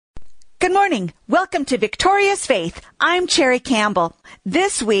Good morning. Welcome to Victorious Faith. I'm Cherry Campbell.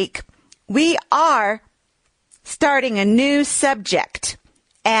 This week, we are starting a new subject,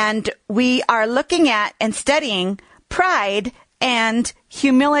 and we are looking at and studying pride and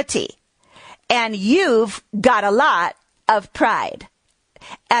humility. And you've got a lot of pride.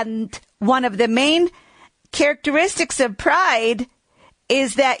 And one of the main characteristics of pride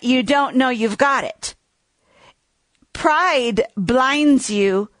is that you don't know you've got it. Pride blinds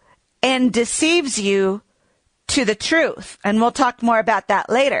you and deceives you to the truth. And we'll talk more about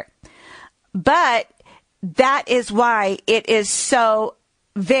that later. But that is why it is so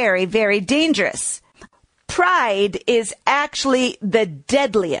very, very dangerous. Pride is actually the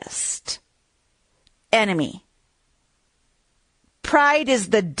deadliest enemy. Pride is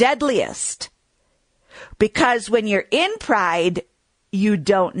the deadliest because when you're in pride, you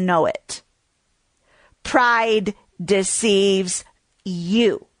don't know it. Pride deceives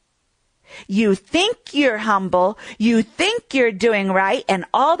you. You think you're humble, you think you're doing right, and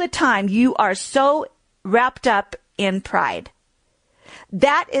all the time you are so wrapped up in pride.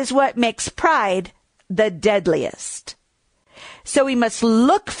 That is what makes pride the deadliest. So we must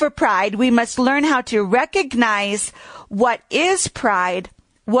look for pride. We must learn how to recognize what is pride,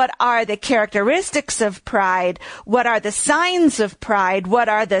 what are the characteristics of pride, what are the signs of pride, what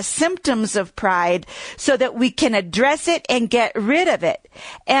are the symptoms of pride, so that we can address it and get rid of it.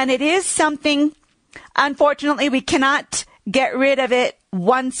 And it is something, unfortunately, we cannot get rid of it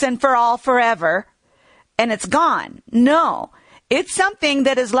once and for all forever, and it's gone. No, it's something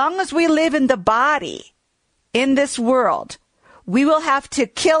that as long as we live in the body, in this world, we will have to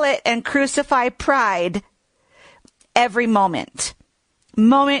kill it and crucify pride every moment.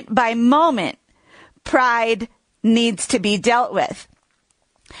 Moment by moment, pride needs to be dealt with.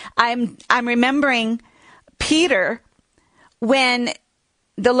 I'm remembering Peter when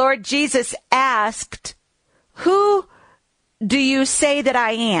the Lord Jesus asked, "Who do you say that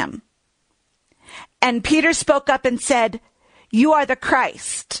I am?" And Peter spoke up and said, "You are the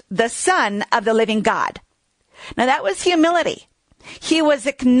Christ, the Son of the living God." Now that was humility. He was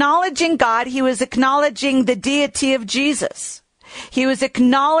acknowledging God. He was acknowledging the deity of Jesus. He was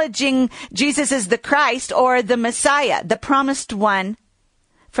acknowledging Jesus as the Christ or the Messiah, the promised one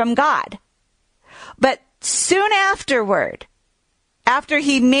from God. But soon afterward, after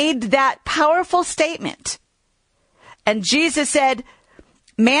he made that powerful statement, and Jesus said,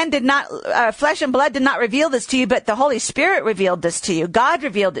 flesh and blood did not reveal this to you, but the Holy Spirit revealed this to you. God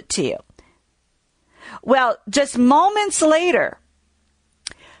revealed it to you. Well, just moments later,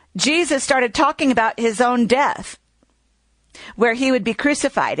 Jesus started talking about his own death, where he would be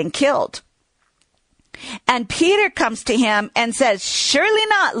crucified and killed. And Peter comes to him and says, "Surely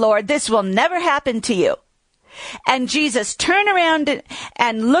not, Lord, this will never happen to you." And Jesus turned around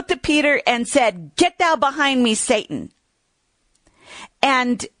and looked at Peter and said, "Get thou behind me, Satan."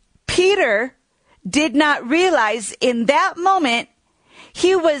 And Peter did not realize in that moment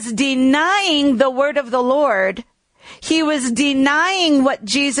he was denying the word of the Lord. He was denying what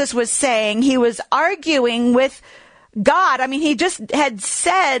Jesus was saying. He was arguing with God. I mean, he just had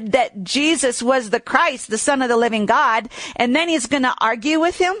said that Jesus was the Christ, the Son of the living God, and then he's going to argue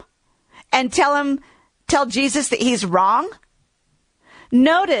with him and tell Jesus that he's wrong.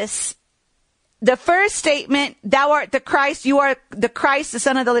 Notice the first statement, "Thou art the Christ, you are the Christ, the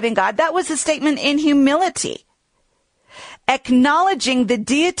Son of the living God." That was a statement in humility, acknowledging the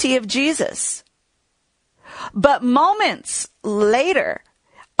deity of Jesus. But moments later,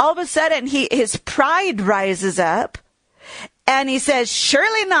 all of a sudden, his pride rises up, and he says,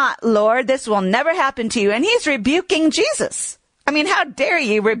 "Surely not, Lord, this will never happen to you." And he's rebuking Jesus. I mean, how dare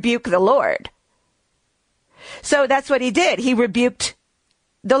you rebuke the Lord? So that's what he did. He rebuked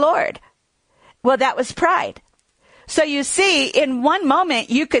the Lord. Well, that was pride. So you see, in one moment,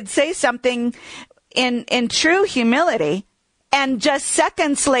 you could say something in true humility, and just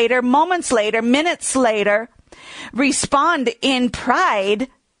seconds later, moments later, minutes later, respond in pride,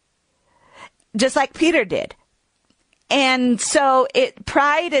 just like Peter did. And so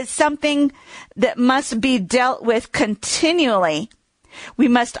pride is something that must be dealt with continually. We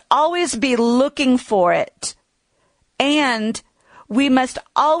must always be looking for it. And we must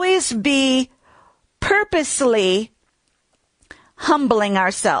always be purposely humbling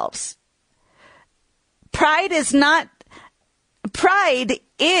ourselves. Pride is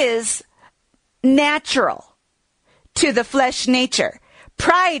natural to the flesh nature.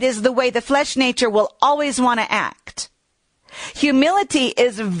 Pride is the way the flesh nature will always want to act. Humility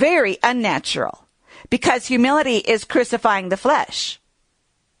is very unnatural because humility is crucifying the flesh.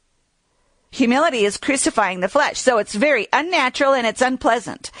 Humility is crucifying the flesh. So it's very unnatural and it's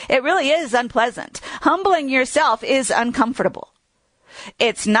unpleasant. It really is unpleasant. Humbling yourself is uncomfortable.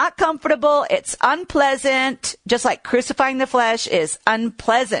 It's not comfortable. It's unpleasant. Just like crucifying the flesh is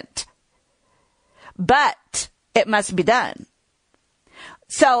unpleasant. But it must be done.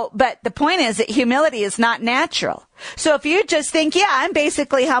 So, but the point is that humility is not natural. So if you just think, yeah, I'm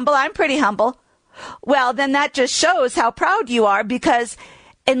basically humble, I'm pretty humble, well, then that just shows how proud you are, because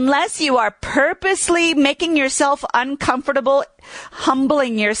unless you are purposely making yourself uncomfortable,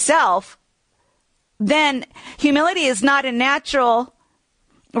 humbling yourself, then humility is not a natural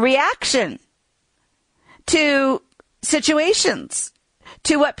reaction to situations,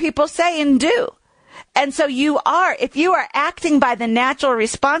 to what people say and do. And so if you are acting by the natural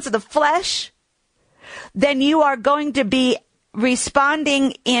response of the flesh, then you are going to be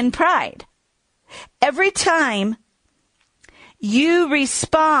responding in pride. Every time you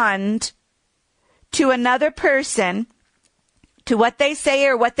respond to another person, to what they say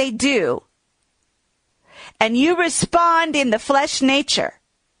or what they do, and you respond in the flesh nature,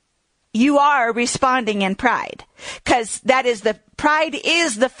 you are responding in pride. Because pride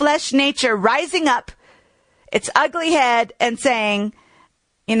is the flesh nature rising up, its ugly head, and saying,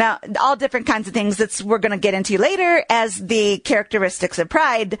 all different kinds of things that we're going to get into later as the characteristics of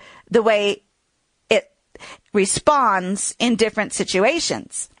pride, the way it responds in different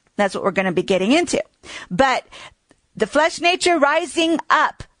situations. That's what we're going to be getting into. But the flesh nature rising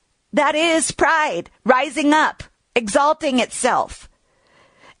up, that is pride, rising up, exalting itself.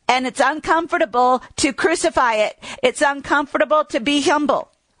 And it's uncomfortable to crucify it. It's uncomfortable to be humble.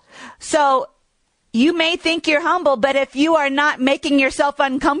 So you may think you're humble, but if you are not making yourself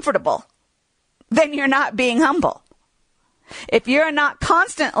uncomfortable, then you're not being humble. If you're not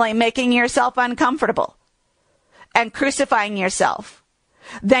constantly making yourself uncomfortable and crucifying yourself,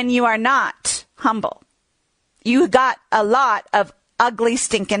 then you are not humble. You got a lot of ugly,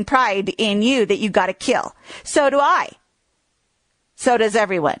 stinking pride in you that you got to kill. So do I. So does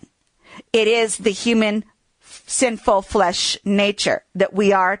everyone. It is the human sinful flesh nature that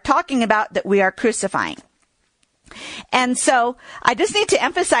we are talking about, that we are crucifying. And so I just need to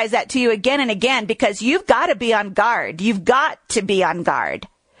emphasize that to you again and again, because you've got to be on guard. You've got to be on guard.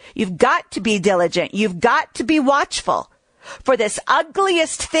 You've got to be diligent. You've got to be watchful for this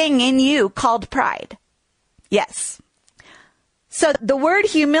ugliest thing in you called pride. Yes. So the word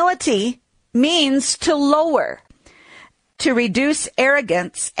humility means to lower, to reduce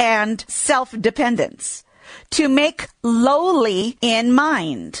arrogance and self-dependence, to make lowly in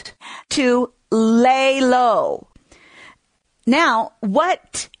mind, to lay low. Now,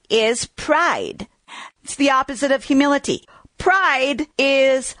 what is pride? It's the opposite of humility. Pride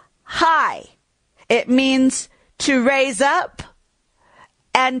is high. It means to raise up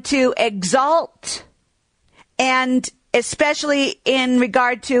and to exalt, and especially in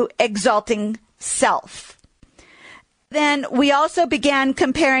regard to exalting self. Then we also began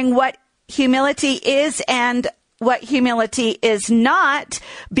comparing what humility is and what humility is not,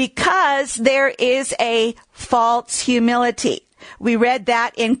 because there is a false humility. We read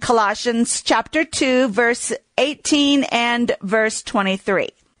that in Colossians chapter 2, verse 18 and verse 23.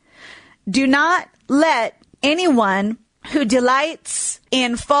 Do not let anyone who delights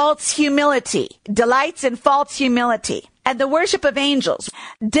in false humility and the worship of angels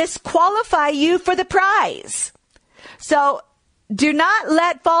disqualify you for the prize. So do not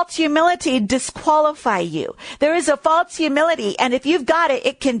let false humility disqualify you. There is a false humility, and if you've got it,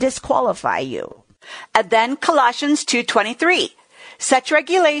 it can disqualify you. And then Colossians 2:23. Such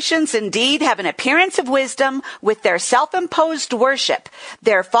regulations indeed have an appearance of wisdom with their self-imposed worship,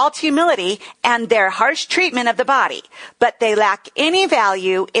 their false humility, and their harsh treatment of the body, but they lack any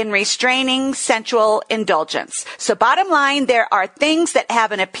value in restraining sensual indulgence. So bottom line, there are things that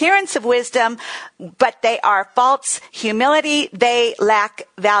have an appearance of wisdom, but they are false humility. They lack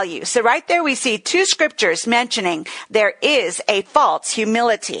value. So right there we see two scriptures mentioning there is a false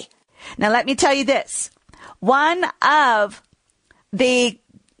humility. Now let me tell you this. One of the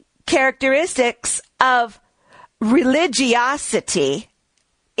characteristics of religiosity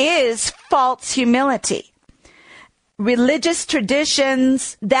is false humility. Religious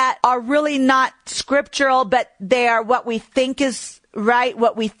traditions that are really not scriptural, but they are what we think is right,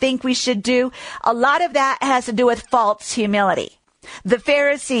 what we think we should do. A lot of that has to do with false humility. The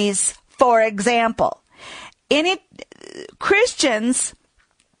Pharisees, for example. Christians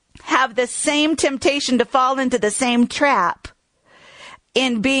have the same temptation to fall into the same trap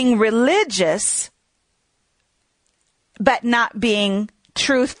in being religious, but not being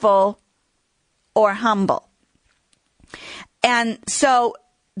truthful or humble. And so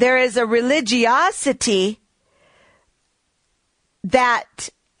there is a religiosity that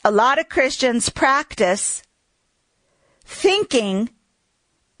a lot of Christians practice, thinking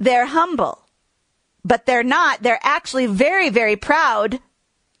they're humble, but they're not. They're actually very, very proud.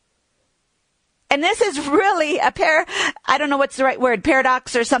 And this is really I don't know what's the right word,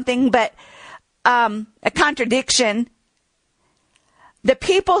 paradox or something, but a contradiction. The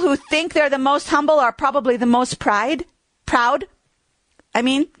people who think they're the most humble are probably the most proud. I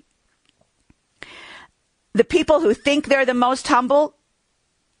mean, the people who think they're the most humble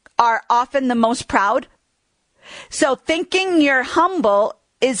are often the most proud. So thinking you're humble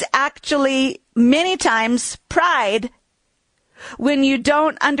is actually many times pride when you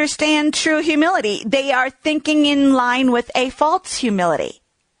don't understand true humility. They are thinking in line with a false humility.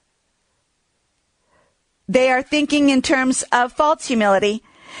 They are thinking in terms of false humility.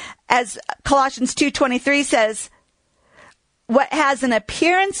 As Colossians 2:23 says, what has an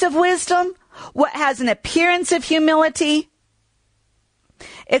appearance of wisdom, what has an appearance of humility.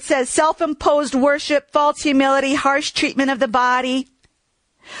 It says self-imposed worship, false humility, harsh treatment of the body.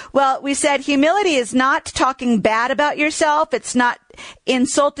 Well, we said humility is not talking bad about yourself. It's not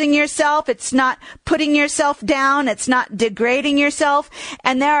insulting yourself. It's not putting yourself down. It's not degrading yourself.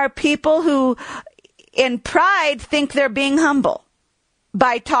 And there are people who, in pride, think they're being humble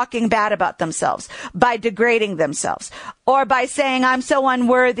by talking bad about themselves, by degrading themselves, or by saying, I'm so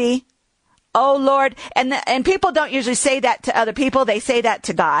unworthy. Oh, Lord. And people don't usually say that to other people. They say that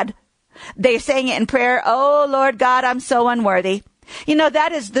to God. They're saying it in prayer. Oh, Lord God, I'm so unworthy. You know,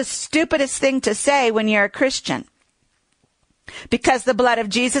 that is the stupidest thing to say when you're a Christian. Because the blood of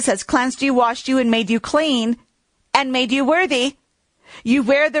Jesus has cleansed you, washed you, and made you clean, and made you worthy. You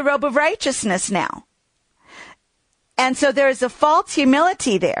wear the robe of righteousness now. And so there is a false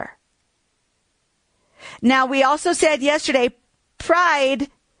humility there. Now, we also said yesterday, pride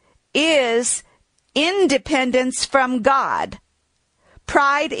is independence from God.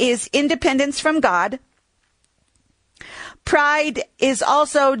 Pride is independence from God. Pride is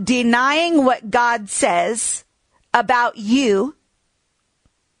also denying what God says about you.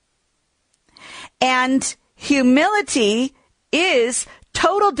 And humility is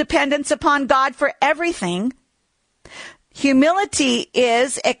total dependence upon God for everything. Humility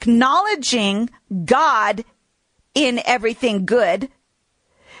is acknowledging God in everything good.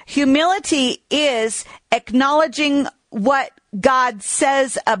 Humility is acknowledging what God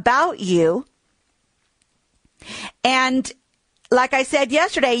says about you. And like I said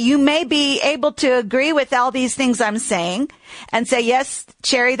yesterday, you may be able to agree with all these things I'm saying and say, yes,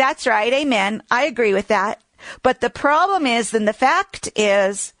 Cherry, that's right. Amen. I agree with that. But the problem is, and the fact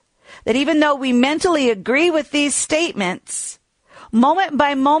is, that even though we mentally agree with these statements, moment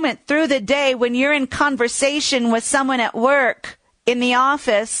by moment through the day, when you're in conversation with someone at work, in the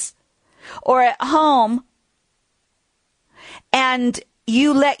office, or at home, and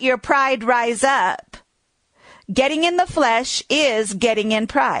you let your pride rise up, getting in the flesh is getting in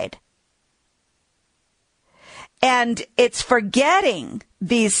pride. And it's forgetting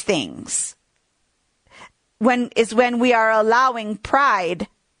these things when we are allowing pride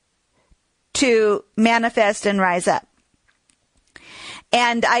to manifest and rise up.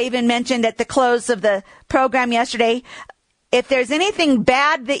 And I even mentioned at the close of the program yesterday, if there's anything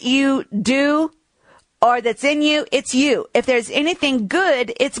bad that you do or that's in you, it's you. If there's anything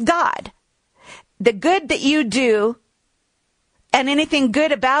good, it's God. The good that you do and anything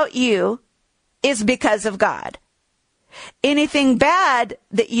good about you is because of God. Anything bad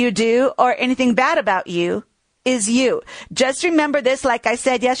that you do or anything bad about you is you. Just remember this, like I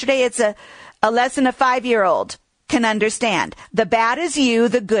said yesterday, it's a lesson a 5-year-old can understand. The bad is you,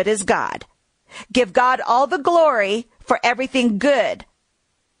 the good is God. Give God all the glory for everything good,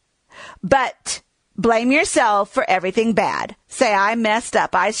 but blame yourself for everything bad. Say, I messed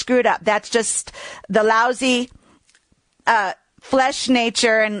up, I screwed up. That's just the lousy flesh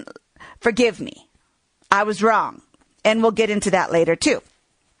nature, and forgive me. I was wrong. And we'll get into that later too.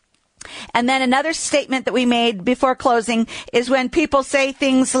 And then another statement that we made before closing is when people say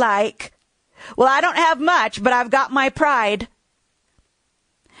things like, well, I don't have much, but I've got my pride.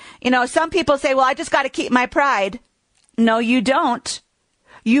 You know, some people say, well, I just got to keep my pride. No, you don't.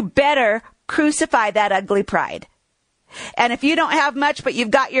 You better crucify that ugly pride. And if you don't have much, but you've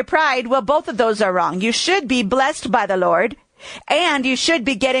got your pride, well, both of those are wrong. You should be blessed by the Lord, and you should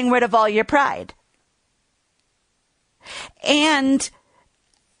be getting rid of all your pride. And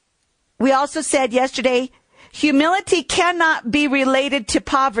we also said yesterday, humility cannot be related to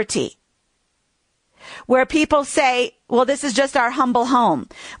poverty. where people say, well, this is just our humble home.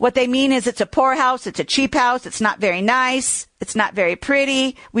 What they mean is it's a poor house, it's a cheap house, it's not very nice, it's not very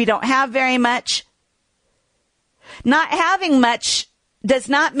pretty, we don't have very much. Not having much does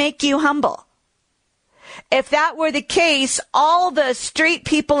not make you humble. If that were the case, all the street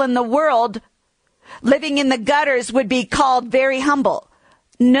people in the world living in the gutters would be called very humble.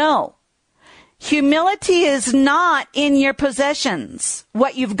 No. Humility is not in your possessions,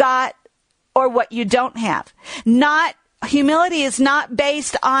 what you've got or what you don't have. Humility is not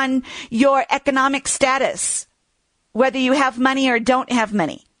based on your economic status, whether you have money or don't have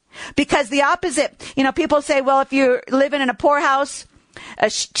money. Because the opposite, people say, well, if you're living in a poor house, a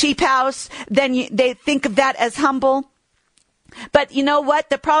cheap house, then they think of that as humble. But you know what?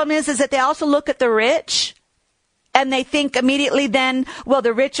 The problem is that they also look at the rich and they think immediately then, well,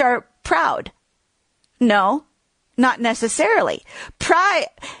 the rich are proud. No, not necessarily.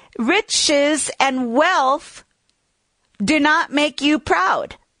 Riches and wealth do not make you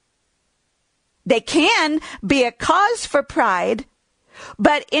proud. They can be a cause for pride,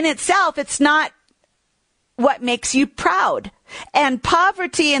 but in itself, it's not what makes you proud. And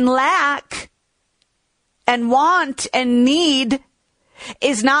poverty and lack and want and need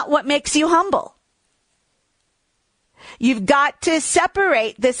is not what makes you humble. You've got to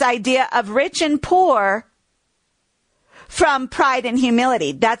separate this idea of rich and poor from pride and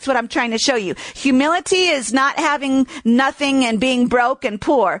humility. That's what I'm trying to show you. Humility is not having nothing and being broke and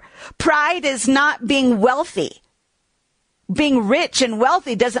poor. Pride is not being wealthy. Being rich and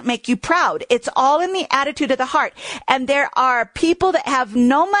wealthy doesn't make you proud. It's all in the attitude of the heart. And there are people that have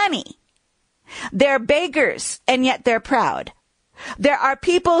no money. They're beggars, and yet they're proud. There are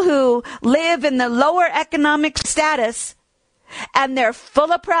people who live in the lower economic status, and they're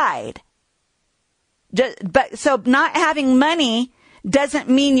full of pride. So not having money doesn't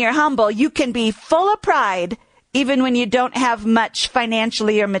mean you're humble. You can be full of pride even when you don't have much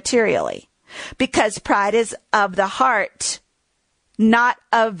financially or materially, because pride is of the heart, not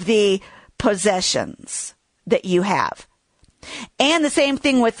of the possessions that you have. And the same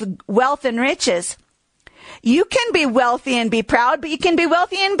thing with wealth and riches. You can be wealthy and be proud, but you can be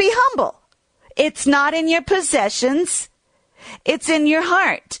wealthy and be humble. It's not in your possessions. It's in your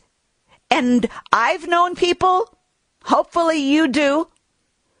heart. And I've known people, hopefully you do,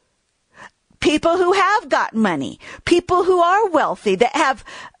 people who have got money, people who are wealthy, that have,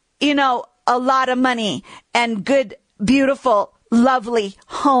 a lot of money and good, beautiful, lovely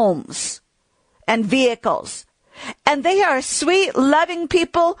homes and vehicles. And they are sweet, loving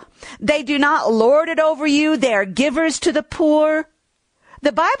people. They do not lord it over you. They are givers to the poor.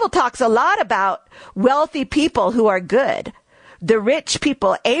 The Bible talks a lot about wealthy people who are good. The rich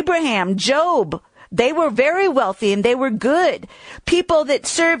people, Abraham, Job, they were very wealthy and they were good. People that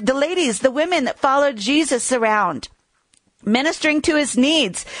served the ladies, the women that followed Jesus around, ministering to his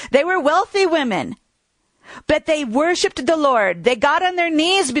needs. They were wealthy women. But they worshiped the Lord. They got on their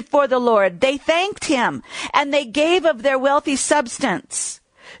knees before the Lord. They thanked him, and they gave of their wealthy substance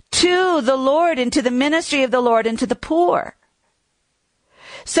to the Lord and to the ministry of the Lord and to the poor.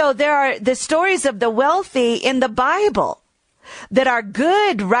 So there are the stories of the wealthy in the Bible that are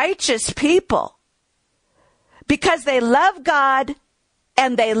good, righteous people because they love God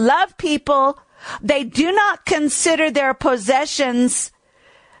and they love people. They do not consider their possessions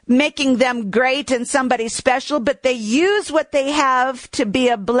making them great and somebody special, but they use what they have to be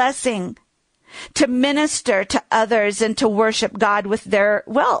a blessing, to minister to others and to worship God with their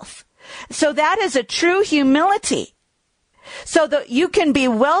wealth. So that is a true humility. So that you can be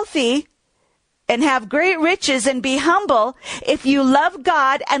wealthy and have great riches and be humble if you love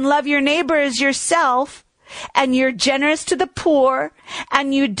God and love your neighbor as yourself, and you're generous to the poor,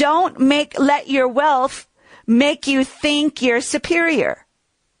 and you don't let your wealth make you think you're superior.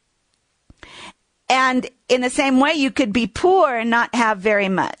 And in the same way, you could be poor and not have very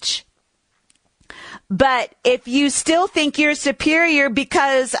much. But if you still think you're superior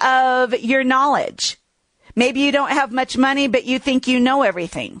because of your knowledge, maybe you don't have much money, but you think you know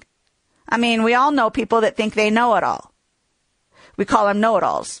everything. I mean, we all know people that think they know it all. We call them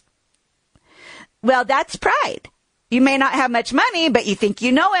know-it-alls. Well, that's pride. You may not have much money, but you think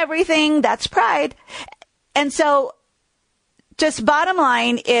you know everything. That's pride. And so just bottom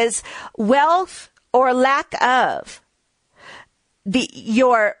line is wealth or lack of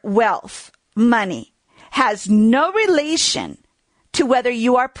your wealth, money, has no relation to whether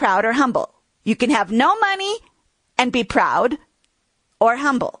you are proud or humble. You can have no money and be proud or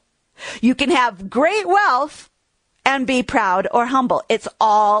humble. You can have great wealth and be proud or humble. It's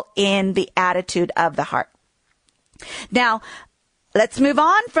all in the attitude of the heart. Now, let's move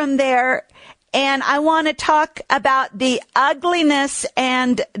on from there And I want to talk about the ugliness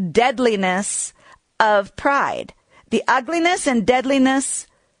and deadliness of pride. The ugliness and deadliness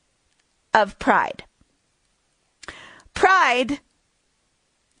of pride. Pride,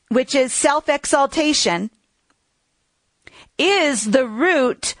 which is self-exaltation, is the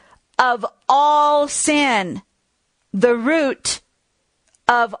root of all sin. The root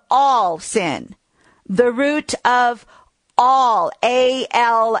of all sin. The root of all,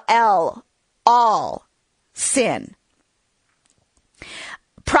 A-L-L, all sin.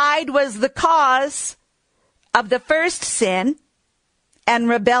 Pride was the cause of the first sin and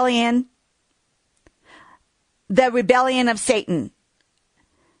rebellion, the rebellion of Satan,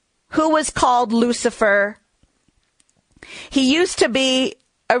 who was called Lucifer. He used to be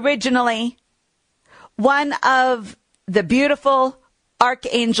originally one of the beautiful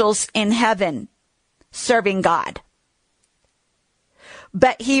archangels in heaven serving God.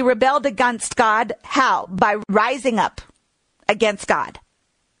 But he rebelled against God. How? By rising up against God.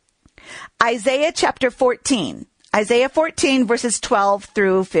 Isaiah chapter 14. Isaiah 14 verses 12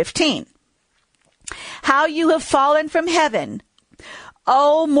 through 15. How you have fallen from heaven,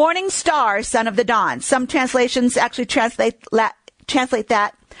 O morning star, son of the dawn. Some translations actually translate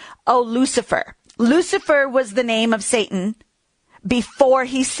that, O Lucifer. Lucifer was the name of Satan before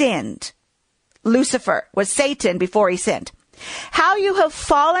he sinned. Lucifer was Satan before he sinned. How you have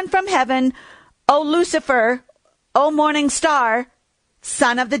fallen from heaven, O Lucifer, O morning star,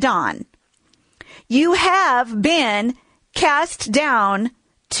 son of the dawn. You have been cast down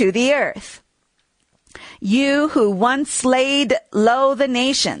to the earth. You who once laid low the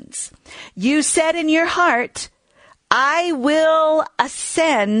nations, you said in your heart, I will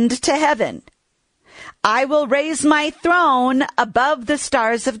ascend to heaven. I will raise my throne above the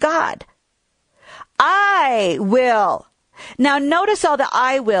stars of God. I will. Now notice all the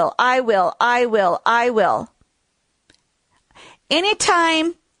I will.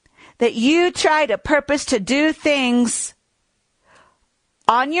 Anytime that you try to purpose to do things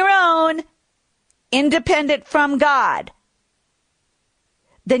on your own, independent from God,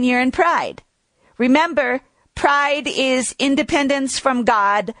 then you're in pride. Remember, pride is independence from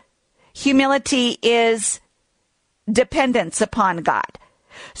God. Humility is dependence upon God.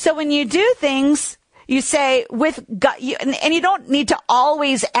 So when you do things, you say with God, and you don't need to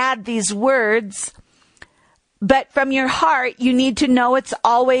always add these words, but from your heart, you need to know it's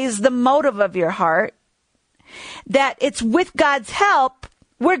always the motive of your heart, that it's with God's help,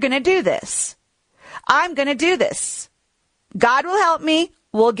 we're going to do this. I'm going to do this. God will help me.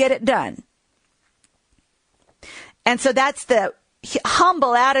 We'll get it done. And so that's the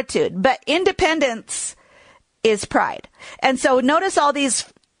humble attitude. But independence is pride. And so notice all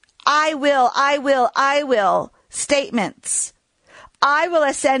these I will statements. I will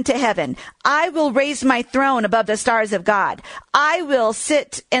ascend to heaven. I will raise my throne above the stars of God. I will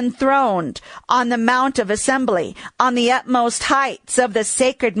sit enthroned on the mount of assembly, on the utmost heights of the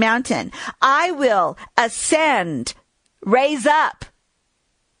sacred mountain. I will ascend, raise up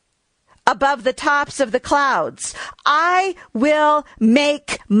above the tops of the clouds. I will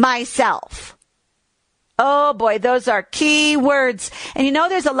make myself. Oh boy, those are key words. And you know,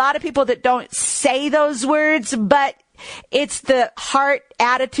 there's a lot of people that don't say those words, but it's the heart,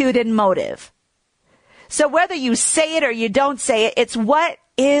 attitude, and motive. So whether you say it or you don't say it, it's what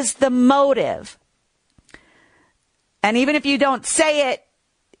is the motive. And even if you don't say it,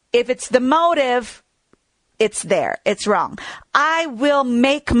 if it's the motive, it's there. It's wrong. I will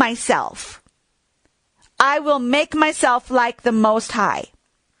make myself. I will make myself like the Most High.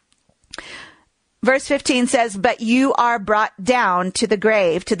 Verse 15 says, but you are brought down to the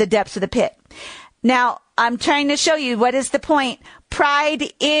grave, to the depths of the pit. Now, I'm trying to show you what is the point.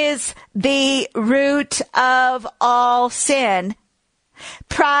 Pride is the root of all sin.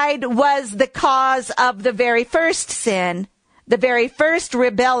 Pride was the cause of the very first sin, the very first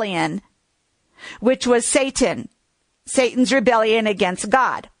rebellion, which was Satan's rebellion against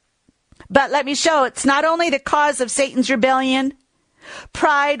God. But let me show, it's not only the cause of Satan's rebellion,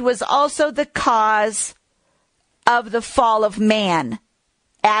 pride was also the cause of the fall of man,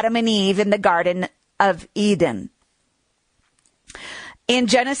 Adam and Eve in the Garden of Eden. In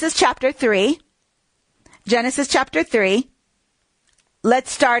Genesis chapter 3,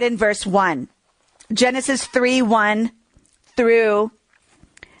 let's start in verse 1. Genesis 3, 1 through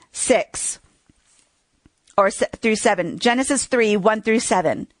 6. Or through 7. Genesis 3, 1 through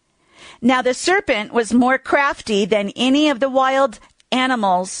 7. Now the serpent was more crafty than any of the wild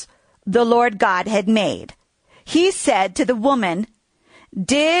animals the Lord God had made. He said to the woman,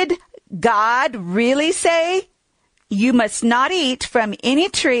 did God really say, you must not eat from any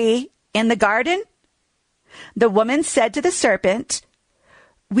tree in the garden? The woman said to the serpent,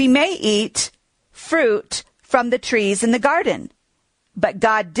 we may eat fruit from the trees in the garden. But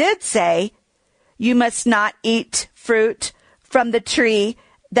God did say, you must not eat fruit from the tree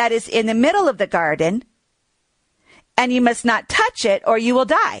that is in the middle of the garden, and you must not touch it or you will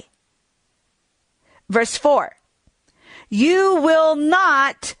die. Verse 4, you will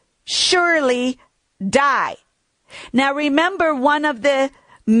not surely die. Now remember, one of the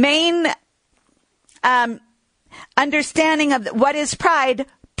main understanding of what is pride.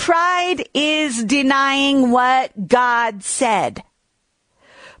 Pride is denying what God said.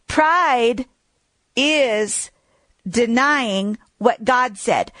 Pride is denying what God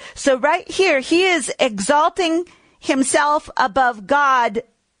said. So right here, he is exalting himself above God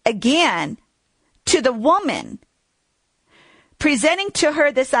again to the woman, presenting to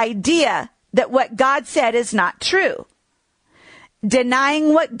her this idea that what God said is not true,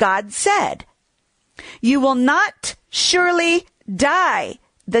 denying what God said. You will not surely die,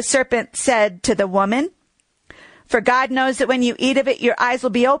 the serpent said to the woman. For God knows that when you eat of it, your eyes will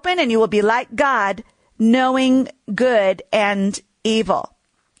be open and you will be like God, knowing good and evil.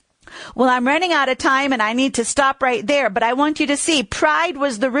 Well, I'm running out of time and I need to stop right there, but I want you to see pride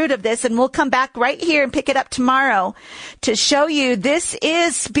was the root of this, and we'll come back right here and pick it up tomorrow to show you this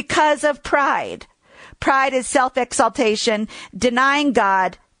is because of pride. Pride is self-exaltation, denying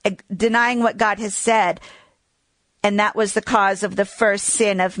God, denying what God has said. And that was the cause of the first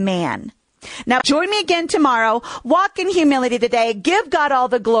sin of man. Now, join me again tomorrow. Walk in humility today. Give God all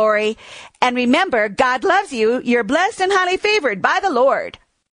the glory. And remember, God loves you. You're blessed and highly favored by the Lord.